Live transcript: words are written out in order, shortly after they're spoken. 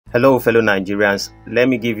Hello, fellow Nigerians. Let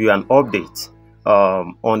me give you an update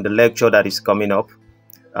on the lecture that is coming up.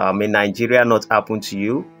 May Nigeria not happen to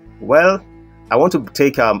you? Well, I want to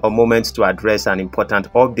take a moment to address an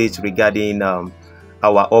important update regarding our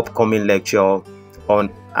upcoming lecture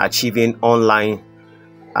on achieving online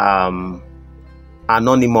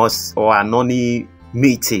anonymous or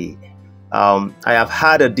anonymity. I have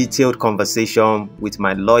had a detailed conversation with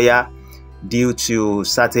my lawyer due to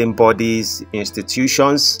certain bodies,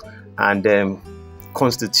 institutions, and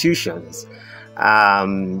constitutions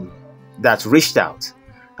that reached out,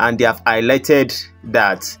 and they have highlighted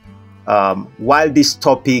that while this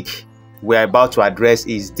topic we're about to address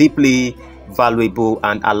is deeply valuable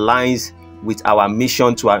and aligns with our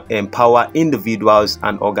mission to empower individuals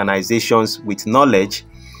and organizations with knowledge,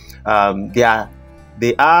 there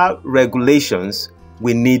are regulations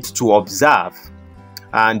we need to observe.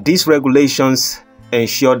 And these regulations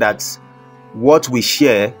ensure that what we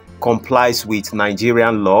share complies with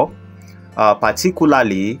Nigerian law,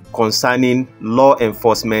 particularly concerning law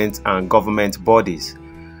enforcement and government bodies.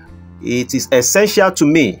 It is essential to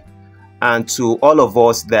me and to all of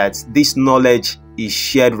us that this knowledge is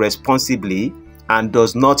shared responsibly and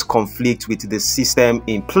does not conflict with the system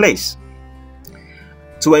in place.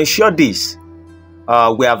 To ensure this,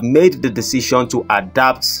 we have made the decision to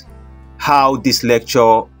adapt how this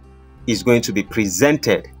lecture is going to be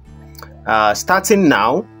presented. Starting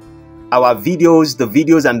now, our videos, the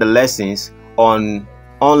videos and the lessons on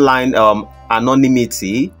online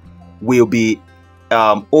anonymity will be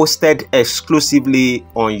hosted exclusively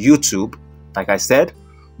on YouTube, like I said,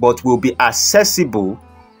 but will be accessible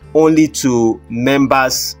only to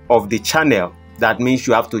members of the channel. That means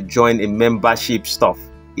you have to join a membership stuff.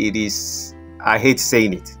 It is, I hate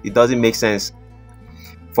saying it. It doesn't make sense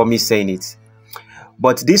for me saying it,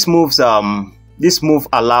 but this move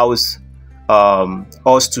allows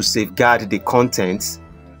us to safeguard the content,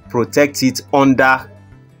 protect it under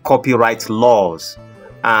copyright laws,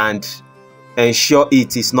 and ensure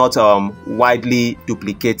it is not widely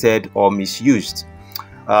duplicated or misused.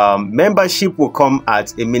 Membership will come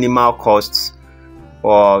at a minimal cost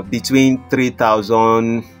or between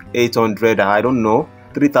 3,800, I don't know,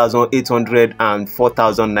 3,800 and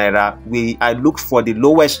 4,000 naira. I looked for the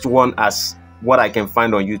lowest one as what I can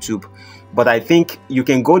find on YouTube, but I think you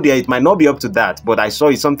can go there. It might not be up to that, but I saw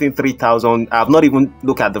it's something 3,000. I've not even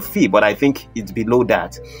looked at the fee, but I think it's below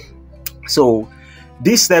that. So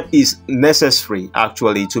this step is necessary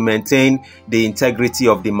actually to maintain the integrity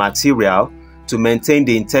of the material,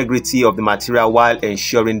 while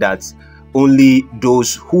ensuring that only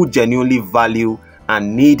those who genuinely value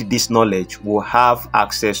and need this knowledge will have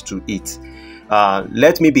access to it.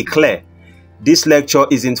 Let me be clear, this lecture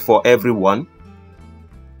isn't for everyone.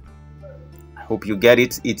 I hope you get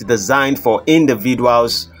it. It's designed for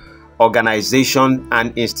individuals, organizations,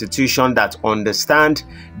 and institutions that understand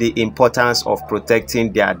the importance of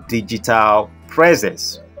protecting their digital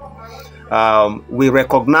presence. We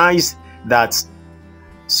recognize that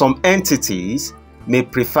some entities may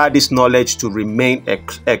prefer this knowledge to remain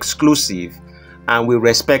exclusive, and we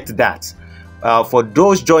respect that. For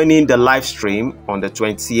those joining the live stream on the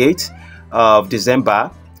 28th of December,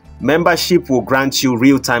 membership will grant you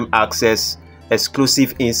real-time access,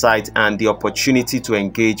 exclusive insight, and the opportunity to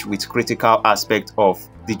engage with critical aspects of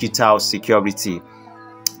digital security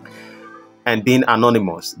and being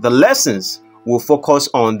anonymous. The lessons will focus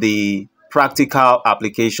on the practical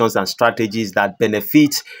applications and strategies that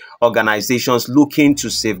benefit organizations looking to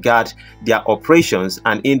safeguard their operations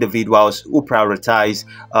and individuals who prioritize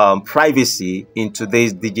privacy in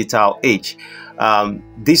today's digital age.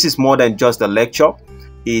 This is more than just a lecture.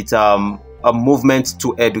 It's a movement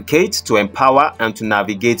to educate, to empower, and to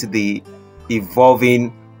navigate the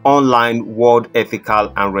evolving online world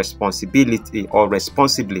ethical and responsibly,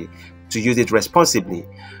 to use it responsibly.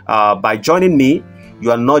 By joining me, you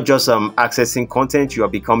are not just accessing content, you are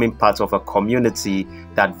becoming part of a community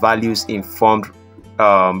that values informed,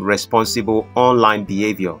 responsible online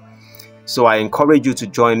behavior. So I encourage you to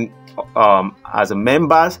join as a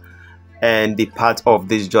member and be part of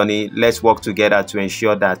this journey. Let's work together to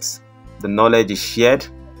ensure that the knowledge is shared,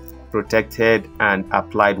 protected, and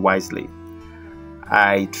applied wisely.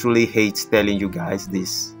 I truly hate telling you guys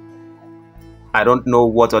this. I don't know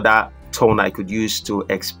what other tone I could use to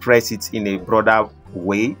express it in a broader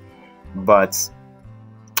way, but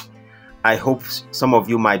I hope some of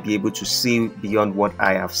you might be able to see beyond what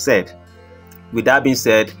I have said. With that being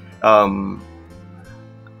said,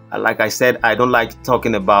 like I said, I don't like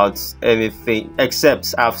talking about anything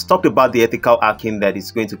except I've talked about the ethical hacking that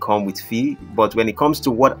is going to come with fee. But when it comes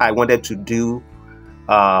to what I wanted to do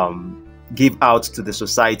give out to the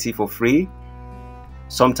society for free.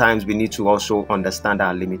 Sometimes we need to also understand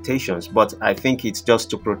our limitations, but I think it's just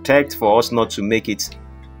to protect, for us not to make it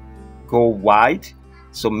go wide.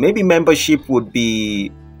 So maybe membership would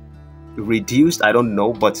be reduced, I don't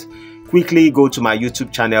know, but quickly go to my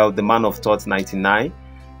YouTube channel, The Man of Thought 99,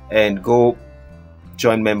 and go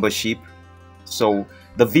join membership. So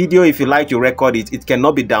the video, if you like, you record it. It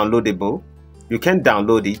cannot be downloadable. You can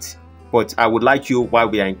download it, but I would like you, while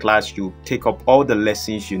we are in class, you take up all the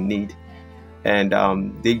lessons you need, and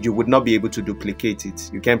you would not be able to duplicate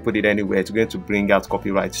it. You can't put it anywhere. It's going to bring out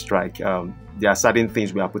copyright strike. There are certain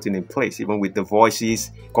things we are putting in place, even with the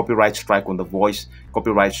voices, copyright strike on the voice,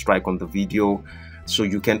 copyright strike on the video. So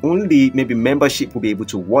you can only, maybe membership will be able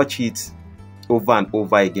to watch it over and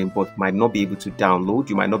over again, but might not be able to download.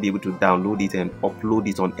 You might not be able to download it and upload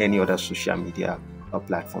it on any other social media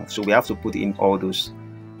platform. So we have to put in all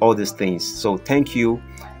these things. So thank you,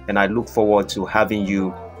 and I look forward to having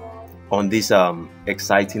you on this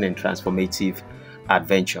exciting and transformative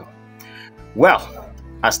adventure. Well,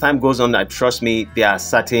 as time goes on, I trust me, there are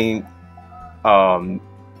certain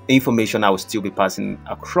information I will still be passing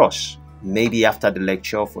across. Maybe after the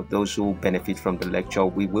lecture, for those who benefit from the lecture,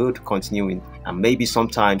 we will continue and maybe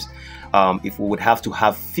sometimes if we would have to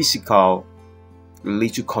have physical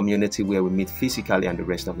little community where we meet physically and the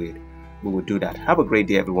rest of it, we will do that. Have a great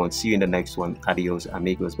day, everyone. See you in the next one. Adios,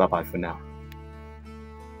 amigos. Bye bye for now.